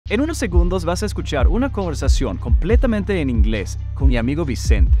En unos segundos vas a escuchar una conversación completamente en inglés con mi amigo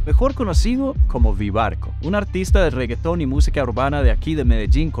Vicente, mejor conocido como Vibarco, un artista de reggaetón y música urbana de aquí de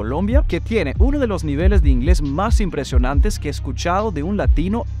Medellín, Colombia, que tiene uno de los niveles de inglés más impresionantes que he escuchado de un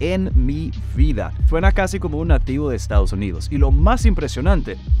latino en mi vida. Suena casi como un nativo de Estados Unidos, y lo más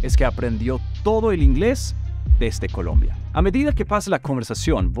impresionante es que aprendió todo el inglés desde Colombia. A medida que pase la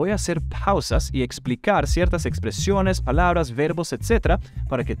conversación, voy a hacer pausas y explicar ciertas expresiones, palabras, verbos, etc.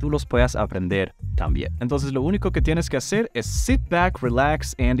 para que tú los puedas aprender también. Entonces, lo único que tienes que hacer es sit back,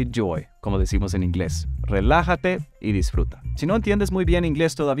 relax and enjoy, como decimos en inglés. Relájate y disfruta. Si no entiendes muy bien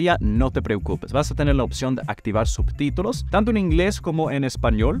inglés todavía, no te preocupes. Vas a tener la opción de activar subtítulos, tanto en inglés como en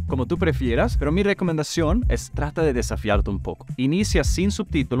español, como tú prefieras, pero mi recomendación es trata de desafiarte un poco. Inicia sin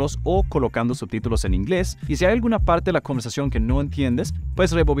subtítulos o colocando subtítulos en inglés, y si hay alguna parte de la conversación que no entiendes,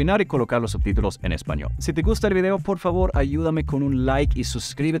 puedes rebobinar y colocar los subtítulos en español. Si te gusta el video, por favor, ayúdame con un like y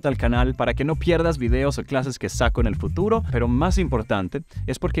suscríbete al canal para que no pierdas videos o clases que saco en el futuro, pero más importante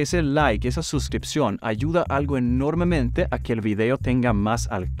es porque ese like, esa suscripción ayuda algo enormemente a que el video tenga más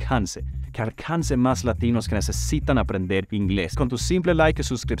alcance, que alcance más latinos que necesitan aprender inglés. Con tu simple like y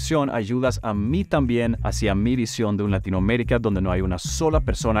suscripción ayudas a mí también hacia mi visión de un Latinoamérica donde no hay una sola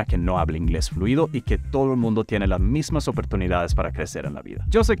persona que no hable inglés fluido y que todo el mundo tiene las mismas oportunidades para crecer en la vida.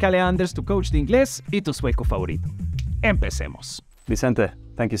 Yo soy Cale Anders, tu coach de inglés y tu sueco favorito. Empecemos. Vicente,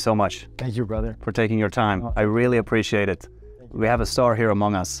 thank you so much. Thank you, brother. For taking your time. I really appreciate it. We have a star here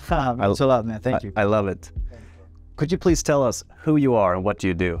among us. Thanks a lot, man. Thank you. I love it. Could you please tell us who you are and what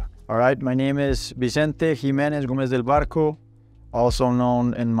you do? All right, my name is Vicente Jimenez Gomez del Barco, also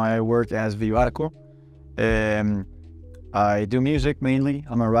known in my work as Vibarco. I do music mainly.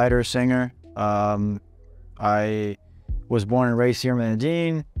 I'm a writer, singer. I was born and raised here in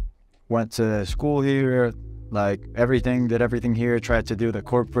Medellín, went to school here, like did everything here, tried to do the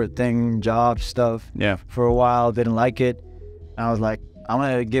corporate thing, job stuff. Yeah. For a while, didn't like it. I was like, I'm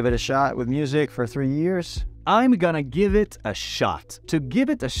gonna give it a shot with music for 3 years. I'm gonna give it a shot. To give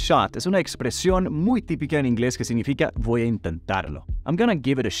it a shot es una expresión muy típica en inglés que significa voy a intentarlo. I'm gonna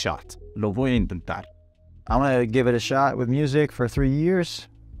give it a shot. Lo voy a intentar. I'm gonna give it a shot with music for 3 years.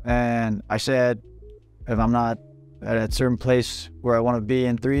 And I said, if I'm not at a certain place where I want to be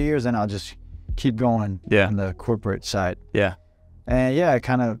in 3 years, then I'll just keep going on the corporate side. Yeah. And yeah, I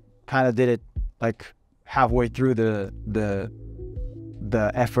kind of did it like halfway through the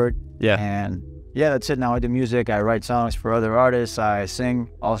effort. Yeah. And yeah, that's it. Now I do music. I write songs for other artists. I sing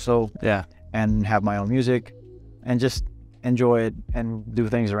also. Yeah. And have my own music and just enjoy it and do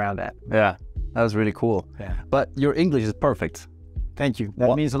things around that. Yeah. That was really cool. Yeah. But your English is perfect. Thank you.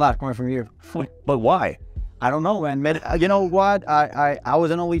 That means a lot coming from you. But why? I don't know, man. You know what? I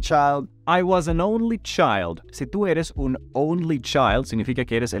was an only child. I was an only child. Si tú eres un only child, significa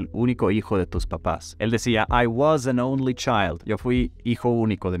que eres el único hijo de tus papás. Él decía, I was an only child. Yo fui hijo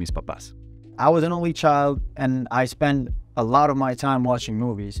único de mis papás. I was an only child, and I spent a lot of my time watching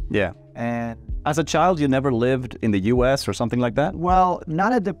movies. Yeah. And as a child, you never lived in the U.S. or something like that? Well,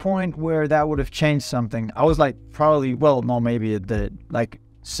 not at the point where that would have changed something. I was like probably, well, no, maybe it did. Like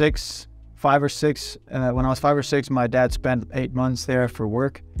 5 or 6. When I was 5 or 6, my dad spent 8 months there for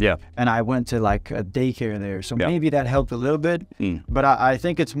work. Yeah. And I went to like a daycare there. So maybe that helped a little bit. But I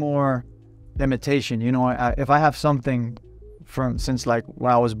think it's more imitation. You know, if I have something since like when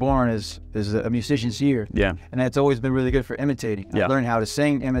I was born is a musician's ear. Yeah. And it's always been really good for imitating. Yeah. I learned how to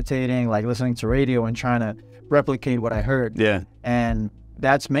sing imitating, like listening to radio and trying to replicate what I heard. Yeah. And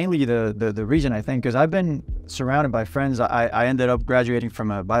that's mainly the reason, I think, because I've been surrounded by friends. I ended up graduating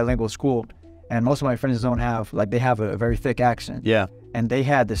from a bilingual school, and most of my friends don't have, like, they have a very thick accent. Yeah. And they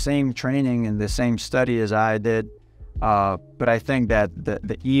had the same training and the same study as I did. But I think that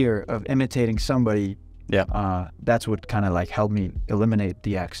the ear of imitating somebody, that's what kind of like helped me eliminate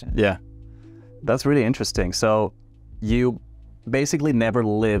the accent. Yeah. That's really interesting. So you basically never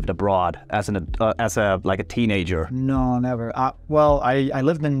lived abroad as a teenager. No, never. Well, I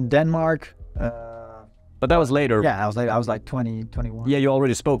lived in Denmark. But that was later. Yeah, I was like 20, 21. Yeah, you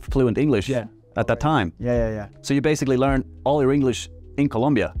already spoke fluent English at that time. Yeah. So you basically learned all your English in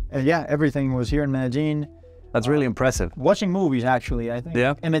Colombia. Yeah, everything was here in Medellín. That's really impressive. Watching movies, actually, I think.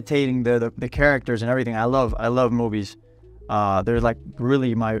 Yeah. Imitating the characters and everything. I love movies. They're like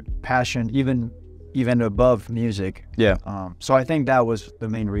really my passion, even above music. Yeah. So I think that was the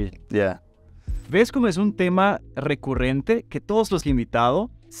main reason. Yeah. ¿Ves cómo es un tema recurrente que todos los que he invitado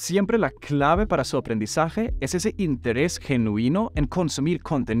Siempre la clave para su aprendizaje es ese interés genuino en consumir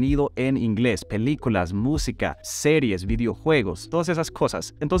contenido en inglés, películas, música, series, videojuegos, todas esas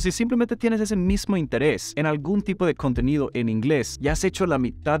cosas. Entonces, si simplemente tienes ese mismo interés en algún tipo de contenido en inglés, ya has hecho la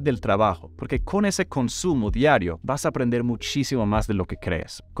mitad del trabajo, porque con ese consumo diario vas a aprender muchísimo más de lo que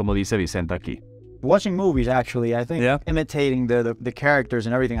crees, como dice Vicente aquí. Watching movies, actually, I think, Yeah. imitating the characters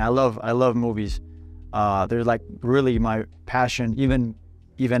and everything. I love movies. They're like really my passion,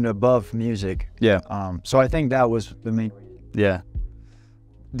 even above music. Yeah. So I think that was the main reason. Yeah.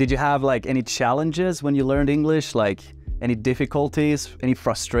 Did you have like any challenges when you learned English? Like any difficulties, any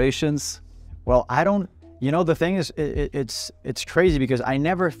frustrations? Well, I don't. You know, the thing is, it's crazy because I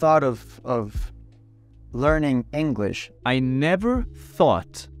never thought of learning English. I never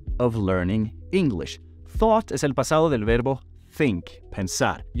thought of learning English. Thought es el pasado del verbo think,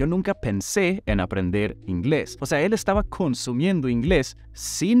 pensar. Yo nunca pensé en aprender inglés. O sea, él estaba consumiendo inglés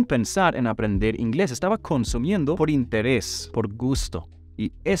sin pensar en aprender inglés. Estaba consumiendo por interés, por gusto.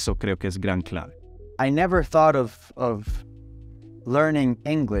 Y eso creo que es gran clave. I never thought of learning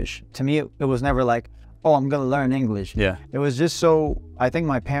English. To me, it was never like, oh, I'm gonna learn English. Yeah. It was just so. I think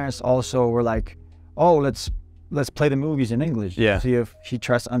my parents also were like, oh, let's play the movies in English. Yeah. See if she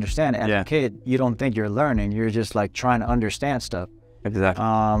tries to understand it. As Yeah. a kid, you don't think you're learning. You're just like trying to understand stuff. Exactly.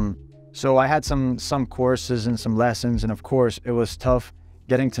 So I had some courses and some lessons, and of course it was tough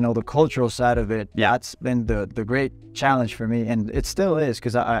getting to know the cultural side of it. Yeah. That's been the great challenge for me, and it still is,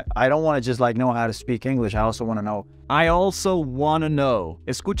 because I don't want to just like know how to speak English. I also want to know. I also wanna know.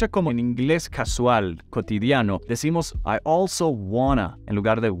 Escucha como en inglés casual, cotidiano, decimos I also wanna en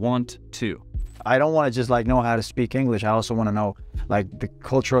lugar de want to. I don't want to just like know how to speak English. I also want to know like the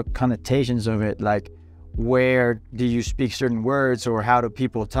cultural connotations of it, like where do you speak certain words or how do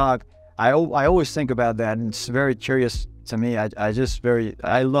people talk. I always think about that, and it's very curious to me.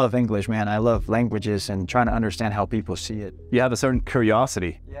 I love English, man. I love languages and trying to understand how people see it. You have a certain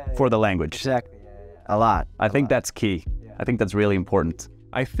curiosity for the language. Exactly. A lot. I think that's key. I think that's really important.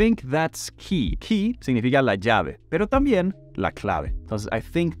 I think that's key. Key significa la llave, pero también la clave. Entonces, I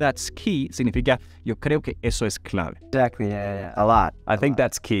think that's key significa yo creo que eso es clave. Exactly. A lot. I think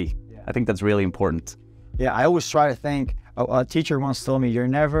that's key. I think that's really important. Yeah, I always try to think. A teacher once told me, you're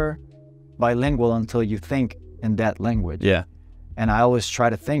never bilingual until you think in that language. Yeah. And I always try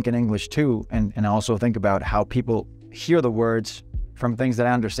to think in English too, and also think about how people hear the words from things that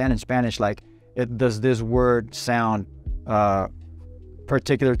I understand in Spanish. Like, does this word sound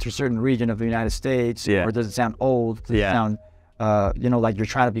particular to a certain region of the United States? Yeah. Or does it sound old? Does it sound, like you're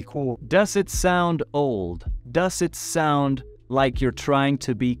trying to be cool? Does it sound old? Does it sound like you're trying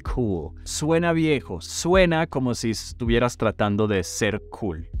to be cool? Suena viejo. Suena como si estuvieras tratando de ser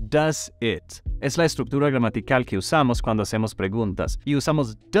cool. Does it? Es la estructura gramatical que usamos cuando hacemos preguntas. Y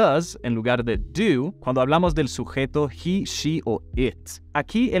usamos does en lugar de do cuando hablamos del sujeto he, she o it.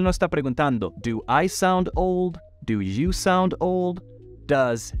 Aquí él no está preguntando, do I sound old? Do you sound old?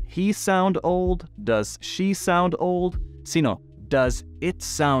 Does he sound old? Does she sound old? Sino, does it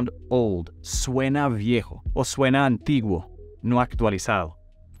sound old? Suena viejo o suena antiguo, no actualizado.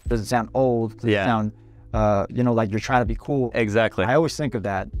 Does it sound old? Does it sound, like you're trying to be cool? Exactly. I always think of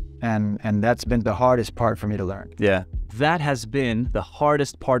that, and that's been the hardest part for me to learn. Yeah. That has been the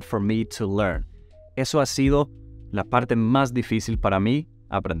hardest part for me to learn. Eso ha sido la parte más difícil para mí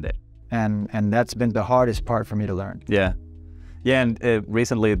aprender. And that's been the hardest part for me to learn. Yeah. Yeah, and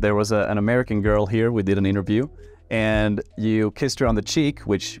recently there was an American girl here. We did an interview, and you kissed her on the cheek,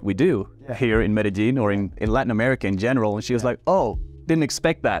 which we do here in Medellín or in Latin America in general. And she was like, oh, didn't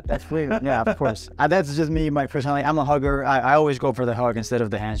expect that. That's weird. Yeah, of course. That's just me, my personality. I'm a hugger. I always go for the hug instead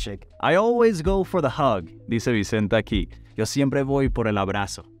of the handshake. I always go for the hug, dice Vicente aquí. Yo siempre voy por el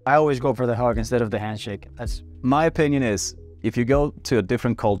abrazo. I always go for the hug instead of the handshake. That's my opinion is, if you go to a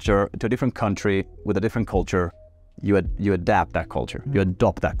different culture, to a different country with a different culture, you adapt that culture, you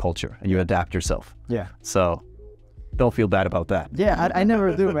adopt that culture, and you adapt yourself. Yeah. So don't feel bad about that. Yeah, I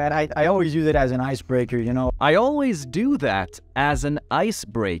never do, man. I always use it as an icebreaker, I always do that as an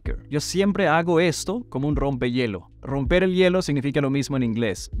icebreaker. Yo siempre hago esto como un rompehielo. Romper el hielo significa lo mismo en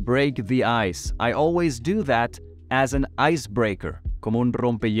inglés. Break the ice. I always do that as an icebreaker, como un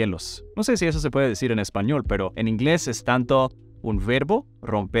rompehielos. No sé si eso se puede decir en español, pero en inglés es tanto un verbo,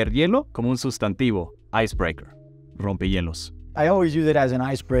 romper hielo, como un sustantivo, icebreaker, rompehielos. I always use it as an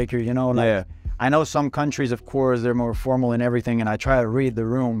icebreaker, I know some countries, of course, they're more formal and everything, and I try to read the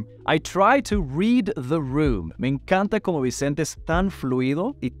room. I try to read the room. Me encanta como Vicente es tan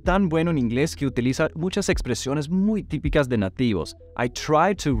fluido y tan bueno en inglés que utiliza muchas expresiones muy típicas de nativos. I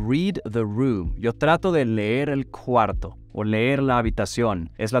try to read the room. Yo trato de leer el cuarto. o leer la habitación.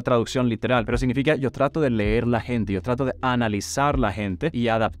 Es la traducción literal, pero significa yo trato de leer la gente, yo trato de analizar la gente y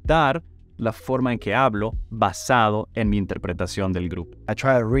adaptar la forma en que hablo basado en mi interpretación del grupo. I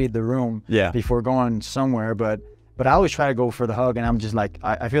try to read the room before going somewhere, but I always try to go for the hug, and I'm just like,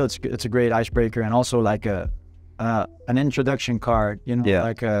 I feel it's a great icebreaker, and also like an introduction card, you know,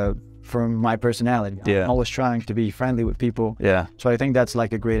 like from my personality. I'm always trying to be friendly with people. So I think that's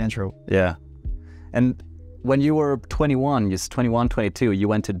like a great intro. And when you were 21, just 21, 22, you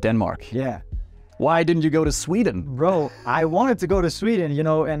went to Denmark. Why didn't you go to Sweden? Bro, I wanted to go to Sweden, you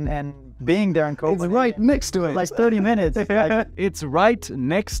know, and being there in Copenhagen. It's right next to it. Like 30 minutes. It's right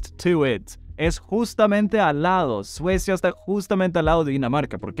next to it. Es justamente al lado. Suecia está justamente al lado de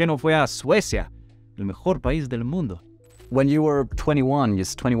Dinamarca. ¿Por qué no fue a Suecia? El mejor país del mundo. When you were 21,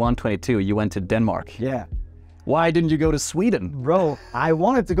 just 21, 22, you went to Denmark. Why didn't you go to Sweden? Bro, I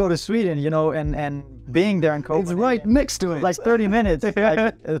wanted to go to Sweden, you know, and being there in Copenhagen. It's right next to it. Like 30 minutes. Like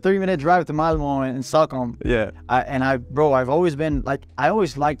a 30-minute drive to Malmö in Stockholm. I've always been like, I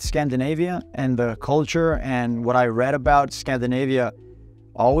always liked Scandinavia and the culture, and what I read about Scandinavia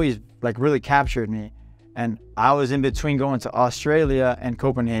always like really captured me. And I was in between going to Australia and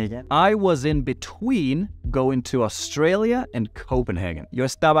Copenhagen. I was in between going to Australia and Copenhagen. Yo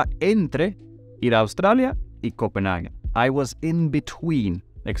estaba entre ir a Australia y Copenhagen. I was in between.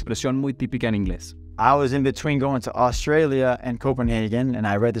 Expresión muy típica en inglés. I was in between going to Australia and Copenhagen, and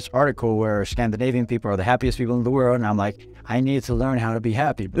I read this article where Scandinavian people are the happiest people in the world, and I'm like, I need to learn how to be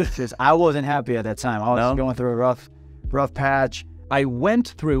happy. Because I wasn't happy at that time. I was going through a rough patch. I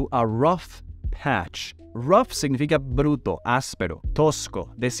went through a rough patch. Rough significa bruto, áspero,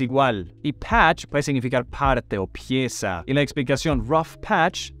 tosco, desigual. Y patch puede significar parte o pieza. Y la explicación rough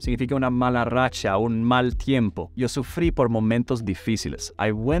patch significa una mala racha, un mal tiempo. Yo sufrí por momentos difíciles.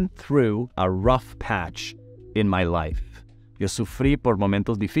 I went through a rough patch in my life. Yo sufrí por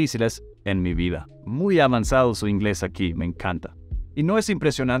momentos difíciles en mi vida. Muy avanzado su inglés aquí, me encanta. Y no es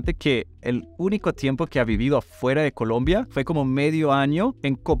impresionante que el único tiempo que ha vivido afuera de Colombia fue como medio año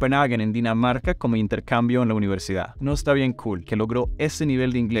en Copenhague, en Dinamarca, como intercambio en la universidad. No está bien cool que logró ese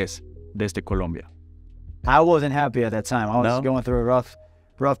nivel de inglés desde Colombia. I wasn't happy at that time. I was going through a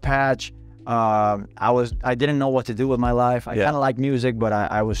rough patch. I didn't know what to do with my life. I kind of like music, but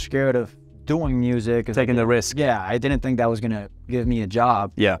I was scared of doing music. Taking the risk. Yeah, I didn't think that was going to give me a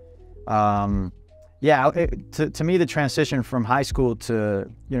job. To me, the transition from high school to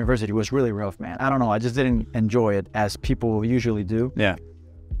university was really rough, man. I don't know. I just didn't enjoy it as people usually do.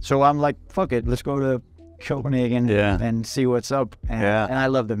 So I'm like, fuck it. Let's go to Copenhagen and see what's up. And I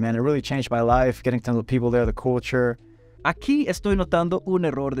loved it, man. It really changed my life, getting to know the people there, the culture. Aquí estoy notando un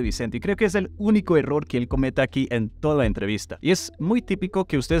error de Vicente y creo que es el único error que él comete aquí en toda la entrevista. Y es muy típico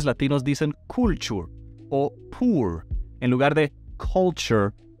que ustedes latinos dicen culture o poor en lugar de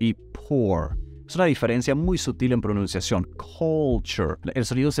culture y poor. Es una diferencia muy sutil en pronunciación. Culture. El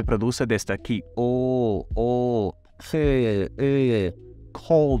sonido se produce desde aquí.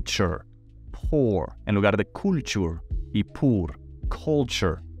 Culture. Poor. En lugar de culture y poor.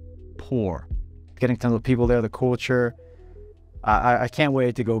 Culture. Poor. Getting to know the people there, the culture. I can't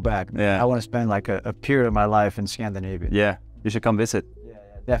wait to go back. I want to spend like a period of my life in Scandinavia. You should come visit.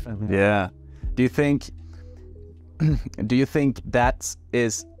 Definitely. Do you think that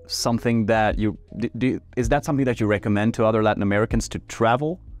is something that is that something that you recommend to other Latin Americans to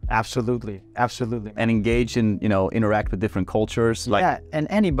travel? Absolutely. And engage in, interact with different cultures? And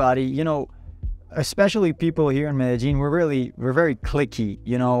anybody, especially people here in Medellin, we're very cliquey,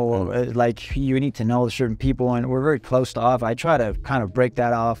 like you need to know certain people, and we're very closed off. I try to kind of break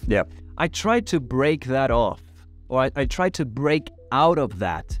that off. I try to break that off, or I try to break out of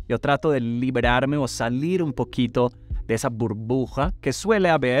that. Yo trato de liberarme o salir un poquito de esa burbuja que suele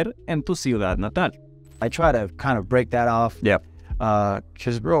haber en tu ciudad natal. I try to kind of break that off.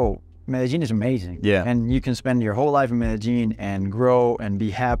 Because, bro, Medellin is amazing. And you can spend your whole life in Medellin and grow and be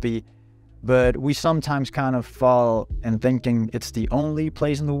happy. But we sometimes kind of fall in thinking it's the only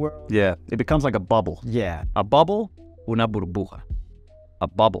place in the world. It becomes like a bubble. A bubble, una burbuja. A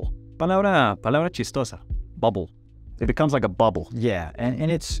bubble. Palabra chistosa. Bubble. It becomes like a bubble.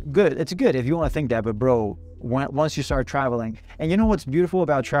 And it's good. It's good if you want to think that, but bro, once you start traveling, and you know what's beautiful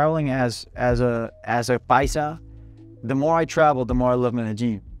about traveling as a paisa, the more I travel, the more I love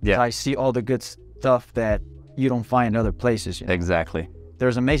Medellin. I see all the good stuff that you don't find in other places. Exactly.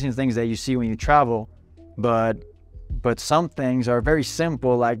 There's amazing things that you see when you travel, but some things are very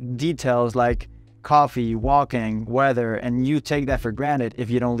simple, like details like coffee, walking, weather, and you take that for granted if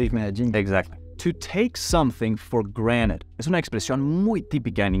you don't leave Medellin. Exactly. To take something for granted es una expresión muy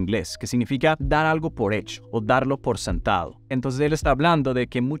típica en inglés que significa dar algo por hecho o darlo por sentado. Entonces él está hablando de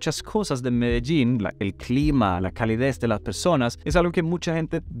que muchas cosas de Medellín, el clima, la calidez de las personas, es algo que mucha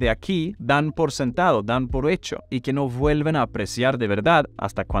gente de aquí dan por sentado, dan por hecho y que no vuelven a apreciar de verdad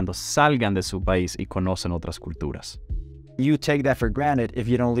hasta cuando salgan de su país y conocen otras culturas. You take that for granted if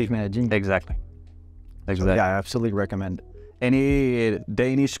you don't leave Medellín. Exactly. So, yeah, I absolutely recommend it. Any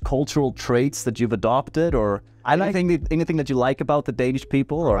Danish cultural traits that you've adopted, or anything that you like about the Danish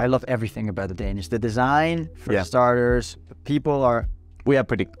people? Or I love everything about the Danish. The design, for starters. The people are... We have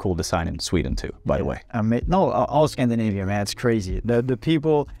pretty cool design in Sweden too, by the way. No, all Scandinavia, man. It's crazy. The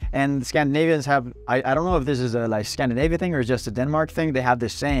people and Scandinavians have... I don't know if this is a like Scandinavia thing or just a Denmark thing. They have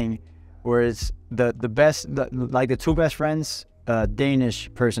this saying where it's the two best friends a Danish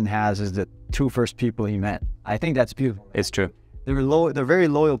person has is the two first people he met. I think that's beautiful. It's true. They're very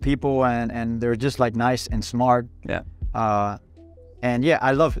loyal people, and they're just like nice and smart. Yeah. And yeah,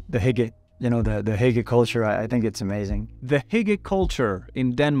 I love the hygge. You know, the hygge culture. I think it's amazing. The hygge culture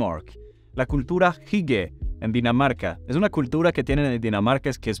in Denmark. La cultura hygge en Dinamarca. Es una cultura que tienen en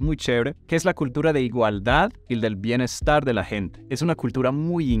Dinamarca que es muy chévere, que es la cultura de igualdad y del bienestar de la gente. Es una cultura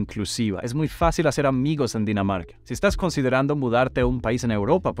muy inclusiva. Es muy fácil hacer amigos en Dinamarca. Si estás considerando mudarte a un país en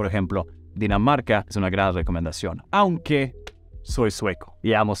Europa, por ejemplo, Dinamarca es una gran recomendación. Aunque soy sueco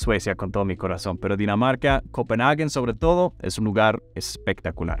y amo Suecia con todo mi corazón, pero Dinamarca, Copenhague sobre todo, es un lugar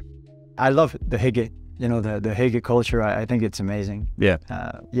espectacular. I love the hygge. You know, the hygge culture. I think it's amazing. Yeah.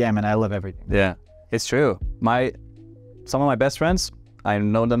 Yeah, man, I love everything. Yeah. It's true. Some of my best friends, I've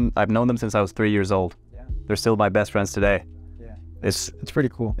known them since I was 3 years old. Yeah. They're still my best friends today. Yeah. It's pretty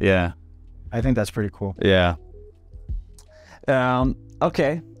cool. Yeah. I think that's pretty cool. Yeah.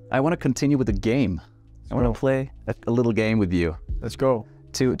 Okay. I want to continue with the game. I want to play a little game with you. Let's go.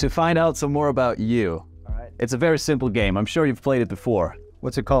 To find out some more about you. All right. It's a very simple game. I'm sure you've played it before.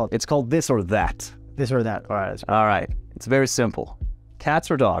 What's it called? It's called This or That. This or that. All right. All right. It's very simple.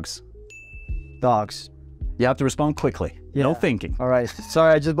 Cats or dogs? Dogs. You have to respond quickly. Yeah. No thinking. All right.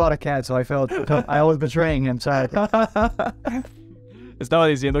 Sorry, I just bought a cat, so I was betraying him. Sorry. Estaba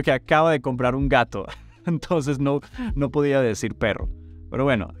diciendo que acaba de comprar un gato, entonces no podía decir perro. Pero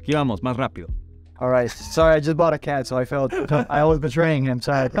bueno, aquí vamos, más rápido. All right. Sorry, I just bought a cat, so I was betraying him.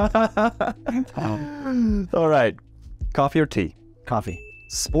 Sorry. All right. Coffee or tea? Coffee.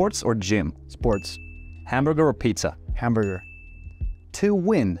 Sports or gym? Sports. Hamburger or pizza? Hamburger. To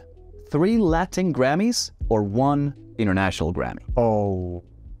win 3 Latin Grammys or 1 international Grammy? Oh,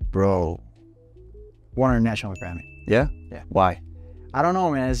 bro. 1 international Grammy. Yeah? Yeah. Why? I don't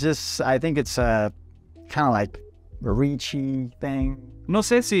know, man. It's just, I think it's kind of like a reachy thing. No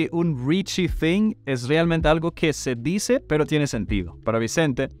sé si un reachy thing es realmente algo que se dice, pero tiene sentido. Para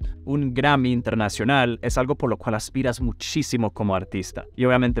Vicente, un Grammy internacional es algo por lo cual aspiras muchísimo como artista. Y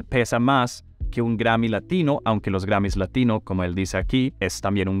obviamente pesa más que un Grammy latino, aunque los Grammys latino, como él dice aquí, es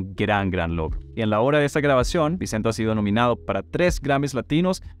también un gran logro. Y en la hora de esta grabación, Vicente ha sido nominado para 3 Grammys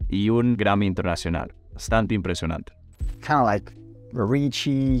latinos y un Grammy internacional. Bastante impresionante. Kind of like a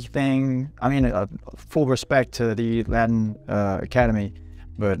reachy thing. I mean, full respect to the Latin Academy,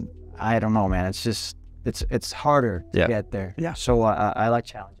 but I don't know, man. It's just, it's harder to get there. Yeah. So I like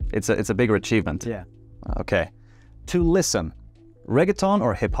challenges. It's a bigger achievement. Yeah. Okay. To listen, reggaeton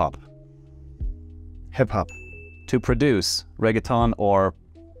or hip hop? Hip hop. To produce, reggaeton or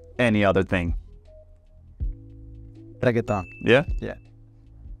any other thing? Reggaeton. Yeah? Yeah.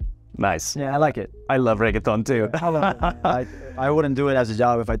 Nice. Yeah, I like it. I love reggaeton too. I love it. I wouldn't do it as a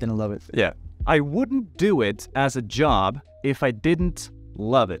job if I didn't love it. Yeah. I wouldn't do it as a job if I didn't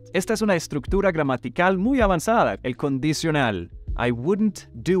love it. Esta es una estructura gramatical muy avanzada, el condicional. I wouldn't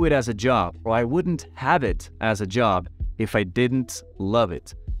do it as a job, or I wouldn't have it as a job if I didn't love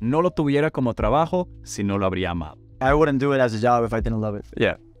it. No lo tuviera como trabajo si no lo habría amado. I wouldn't do it as a job if I didn't love it.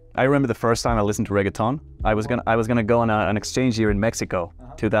 Yeah. I remember the first time I listened to reggaeton. I was gonna go on an exchange year in Mexico,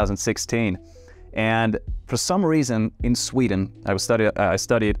 2016, and for some reason in Sweden, I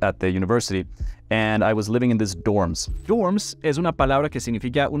studied at the university, and I was living in these dorms. Dorms es una palabra que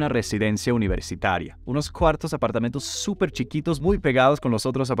significa una residencia universitaria, unos cuartos, apartamentos súper chiquitos, muy pegados con los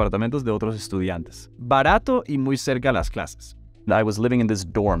otros apartamentos de otros estudiantes, barato y muy cerca a las clases. I was living in these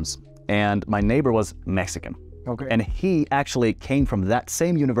dorms, and my neighbor was Mexican. Okay. And he actually came from that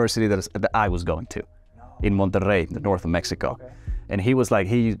same university that I was going to, in Monterrey, the north of Mexico. Okay. And he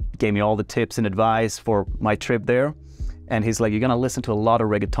gave me all the tips and advice for my trip there. And he's like, you're gonna listen to a lot of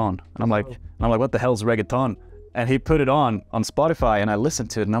reggaeton. And I'm like, what the hell's reggaeton? And he put it on Spotify, and I listened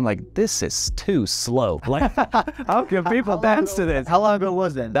to it, and I'm like, this is too slow. Like, how can people dance to this? How long ago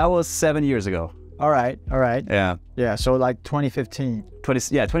was that? That was 7 years ago. All right. Yeah. Yeah, so like 2015.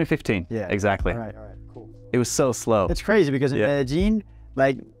 2015. Yeah. Exactly. All right, cool. It was so slow. It's crazy because in Medellín,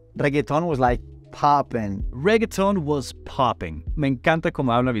 like, reggaeton was like popping. Reggaeton was popping. Me encanta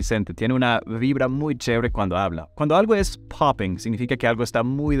cómo habla Vicente. Tiene una vibra muy chévere cuando habla. Cuando algo es popping, significa que algo está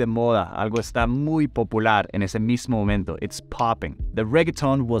muy de moda, algo está muy popular en ese mismo momento. It's popping. The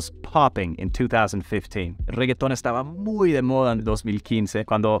reggaeton was popping in 2015. El reggaeton estaba muy de moda en 2015,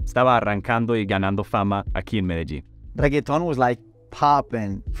 cuando estaba arrancando y ganando fama aquí en Medellín. Reggaeton was like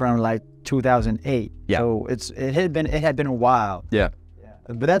popping from like 2008. Yeah. So it had been a while. Yeah.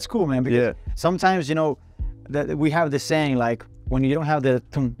 But that's cool, man, because sometimes, you know, we have this saying, like, when you don't have the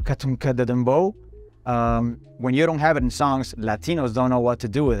tum-ka the dembow, when you don't have it in songs, Latinos don't know what to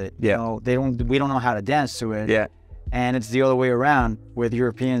do with it. Yeah. You know, we don't know how to dance to it. Yeah. And it's the other way around with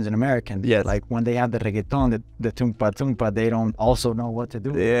Europeans and Americans. Yes. Like, when they have the reggaeton, the tumpa, they don't also know what to do.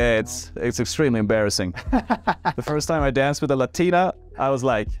 Yeah, it's extremely embarrassing. The first time I danced with a Latina, I was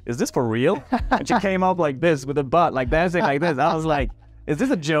like, is this for real? And she came up like this with a butt, like dancing like this. I was like, is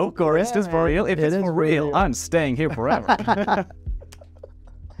this a joke or is this for real? If it's for real, I'm staying here forever.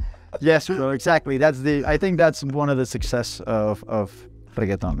 Yes, bro, exactly. I think that's one of the success of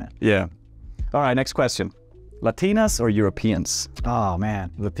reggaeton, man. Yeah. All right, next question. Latinas or Europeans? Oh, man,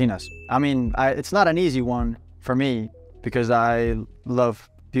 Latinas. I mean, it's not an easy one for me because I love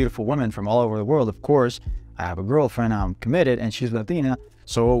beautiful women from all over the world, of course. I have a girlfriend, I'm committed, and she's Latina,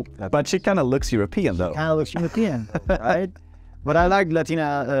 so... But she kind of looks European, though. Kind of looks European, right? But I like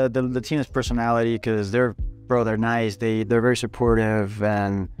the Latina's personality because they're nice. They're very supportive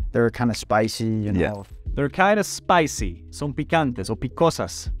and they're kind of spicy, you know. Yeah. They're kind of spicy. Son picantes o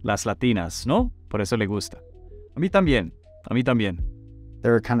picosas las latinas, ¿no? Por eso le gusta. A mí también.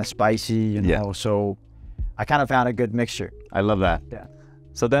 They're kind of spicy, you know. Yeah. So I kind of found a good mixture. I love that. Yeah.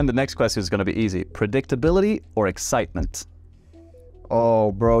 So then the next question is going to be easy. Predictability or excitement?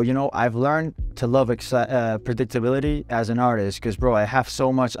 Oh, bro, you know, I've learned to love predictability as an artist because, bro, I have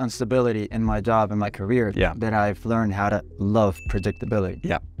so much instability in my job and my career that I've learned how to love predictability.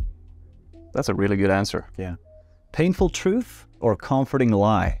 Yeah. That's a really good answer. Yeah. Painful truth or comforting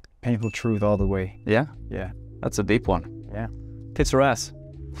lie? Painful truth all the way. Yeah? Yeah. That's a deep one. Yeah. Tits or ass?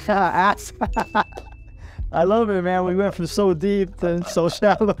 Ass. I love it, man. We went from so deep to so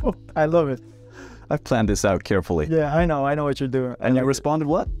shallow. I love it. I've planned this out carefully. Yeah, I know what you're doing. And you responded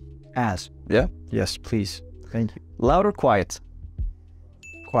what? Ass. Yeah? Yes, please. Thank you. Loud or quiet?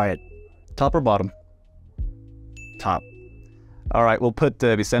 Quiet. Top or bottom? Top. All right, we'll put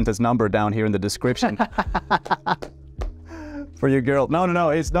Vicente's number down here in the description. For your girl. No,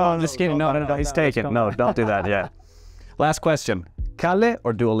 I'm just kidding. No, he's taken. No, don't do that, yeah. Last question. Cale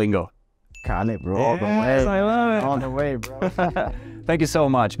or Duolingo? Cale, bro. All the way. I love it. All the way, bro. Thank you so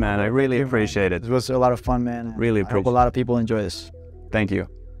much, man. I really appreciate it. It was a lot of fun, man. Really I appreciate it. hope a lot of people enjoy this. Thank you.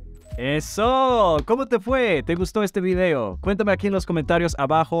 ¡Eso! ¿Cómo te fue? ¿Te gustó este video? Cuéntame aquí en los comentarios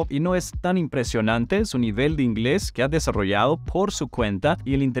abajo. ¿Y no es tan impresionante su nivel de inglés que ha desarrollado por su cuenta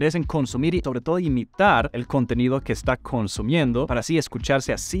y el interés en consumir y sobre todo imitar el contenido que está consumiendo para así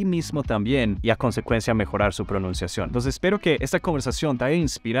escucharse a sí mismo también y a consecuencia mejorar su pronunciación? Entonces espero que esta conversación te haya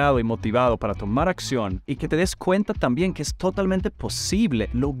inspirado y motivado para tomar acción y que te des cuenta también que es totalmente posible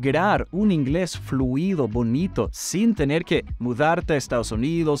lograr un inglés fluido, bonito, sin tener que mudarte a Estados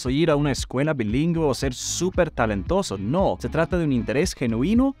Unidos o ir a una escuela bilingüe o ser súper talentoso. No, se trata de un interés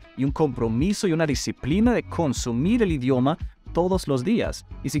genuino y un compromiso y una disciplina de consumir el idioma todos los días.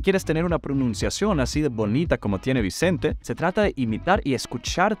 Y si quieres tener una pronunciación así de bonita como tiene Vicente, se trata de imitar y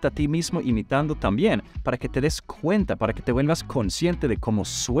escucharte a ti mismo imitando también, para que te des cuenta, para que te vuelvas consciente de cómo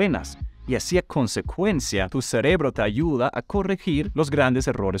suenas. Y así a consecuencia, tu cerebro te ayuda a corregir los grandes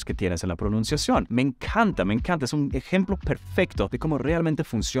errores que tienes en la pronunciación. Me encanta. Es un ejemplo perfecto de cómo realmente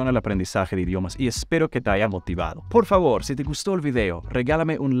funciona el aprendizaje de idiomas y espero que te haya motivado. Por favor, si te gustó el video,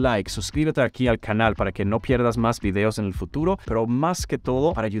 regálame un like, suscríbete aquí al canal para que no pierdas más videos en el futuro, pero más que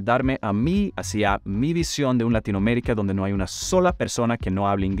todo para ayudarme a mí hacia mi visión de un Latinoamérica donde no hay una sola persona que no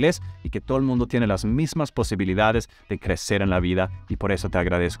hable inglés y que todo el mundo tiene las mismas posibilidades de crecer en la vida, y por eso te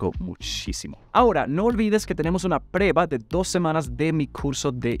agradezco muchísimo. Ahora, no olvides que tenemos una prueba de 2 semanas de mi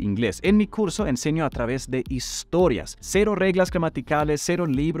curso de inglés. En mi curso enseño a través de historias. 0 reglas gramaticales, 0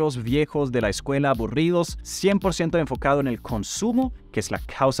 libros viejos de la escuela aburridos, 100% enfocado en el consumo que es la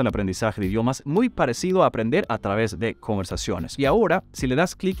causa del aprendizaje de idiomas, muy parecido a aprender a través de conversaciones. Y ahora, si le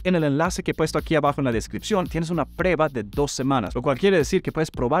das clic en el enlace que he puesto aquí abajo en la descripción, tienes una prueba de 2 semanas, lo cual quiere decir que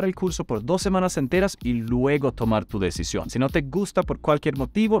puedes probar el curso por 2 semanas enteras y luego tomar tu decisión. Si no te gusta por cualquier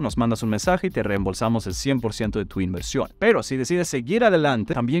motivo, nos mandas un mensaje y te reembolsamos el 100% de tu inversión. Pero si decides seguir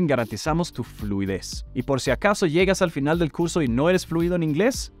adelante, también garantizamos tu fluidez. Y por si acaso llegas al final del curso y no eres fluido en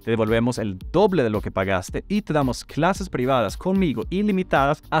inglés, te devolvemos el doble de lo que pagaste y te damos clases privadas conmigo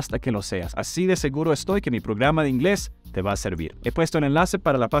ilimitadas hasta que lo seas. Así de seguro estoy que mi programa de inglés te va a servir. He puesto el enlace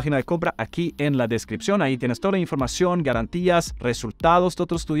para la página de compra aquí en la descripción. Ahí tienes toda la información, garantías, resultados de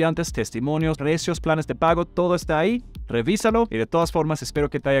otros estudiantes, testimonios, precios, planes de pago, todo está ahí. Revísalo y de todas formas espero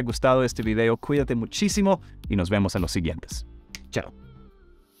que te haya gustado este video. Cuídate muchísimo y nos vemos en los siguientes. Chao.